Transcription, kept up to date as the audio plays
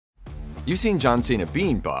You've seen John Cena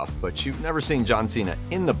being buff, but you've never seen John Cena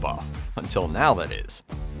in the buff. Until now, that is.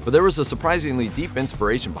 But there was a surprisingly deep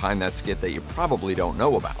inspiration behind that skit that you probably don't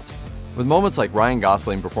know about. With moments like Ryan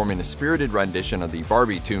Gosling performing a spirited rendition of the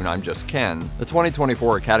Barbie tune I'm Just Ken, the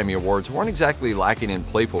 2024 Academy Awards weren't exactly lacking in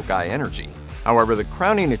playful guy energy. However, the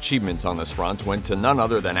crowning achievement on this front went to none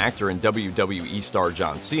other than actor and WWE star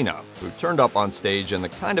John Cena, who turned up on stage in the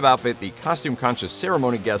kind of outfit the costume-conscious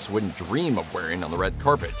ceremony guests wouldn't dream of wearing on the red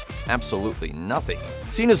carpet. Absolutely nothing.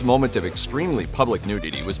 Cena's moment of extremely public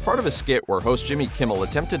nudity was part of a skit where host Jimmy Kimmel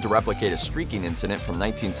attempted to replicate a streaking incident from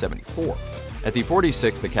 1974. At the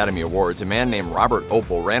 46th Academy Awards, a man named Robert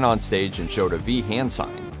Opel ran on stage and showed a V hand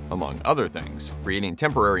sign, among other things, creating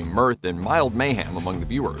temporary mirth and mild mayhem among the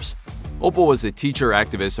viewers. Opel was a teacher,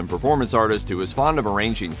 activist, and performance artist who was fond of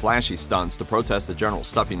arranging flashy stunts to protest the general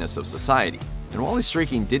stuffiness of society. And while his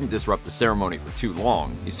streaking didn't disrupt the ceremony for too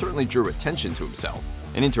long, he certainly drew attention to himself.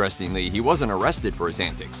 And interestingly, he wasn't arrested for his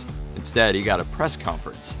antics. Instead, he got a press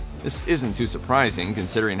conference. This isn't too surprising,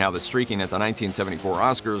 considering how the streaking at the 1974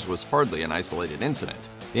 Oscars was hardly an isolated incident.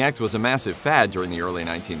 The act was a massive fad during the early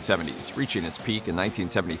 1970s, reaching its peak in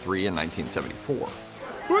 1973 and 1974.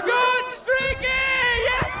 We're good streaking!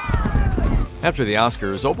 Yes! After the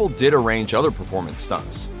Oscars, Opel did arrange other performance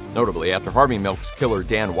stunts. Notably, after Harvey Milk's killer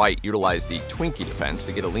Dan White utilized the Twinkie defense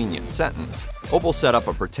to get a lenient sentence, Opel set up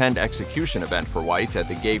a pretend execution event for White at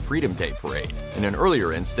the Gay Freedom Day parade. In an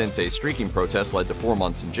earlier instance, a streaking protest led to 4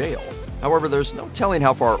 months in jail. However, there's no telling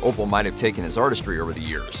how far Opel might have taken his artistry over the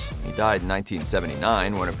years. He died in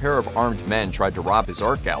 1979 when a pair of armed men tried to rob his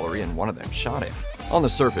art gallery and one of them shot him. On the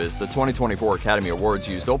surface, the 2024 Academy Awards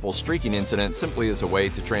used Opel's streaking incident simply as a way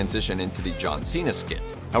to transition into the John Cena skit.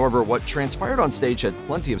 However, what transpired on stage had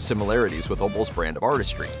plenty of similarities with Opel's brand of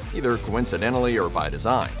artistry, either coincidentally or by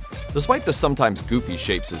design. Despite the sometimes goofy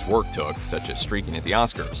shapes his work took, such as streaking at the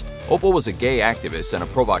Oscars, Opel was a gay activist and a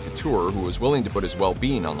provocateur who was willing to put his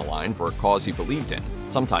well-being on the line for a cause he believed in,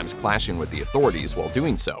 sometimes clashing with the authorities while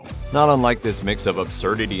doing so. Not unlike this mix of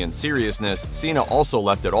absurdity and seriousness, Cena also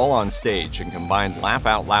left it all on stage and combined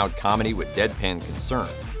laugh-out-loud comedy with deadpan concern.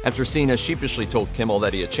 After Cena sheepishly told Kimmel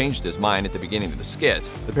that he had changed his mind at the beginning of the skit,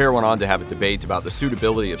 the pair went on to have a debate about the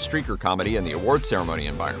suitability of streaker comedy in the award ceremony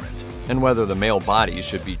environment, and whether the male body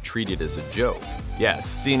should be treated as a joke. Yes,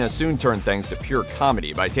 Cena soon turned things to pure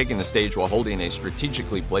comedy by taking the stage while holding a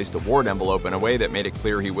strategically placed award envelope in a way that made it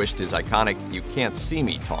clear he wished his iconic "you can't see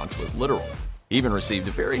me" taunt was literal. He even received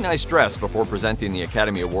a very nice dress before presenting the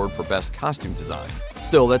Academy Award for Best Costume Design.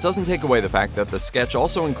 Still, that doesn't take away the fact that the sketch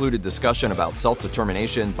also included discussion about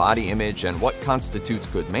self-determination, body image, and what constitutes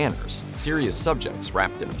good manners, serious subjects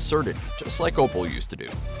wrapped in absurdity, just like Opel used to do.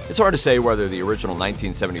 It's hard to say whether the original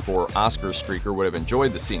 1974 Oscar streaker would have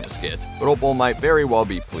enjoyed the Cena skit, but Opel might very well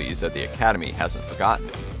be pleased that the Academy hasn't forgotten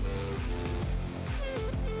it.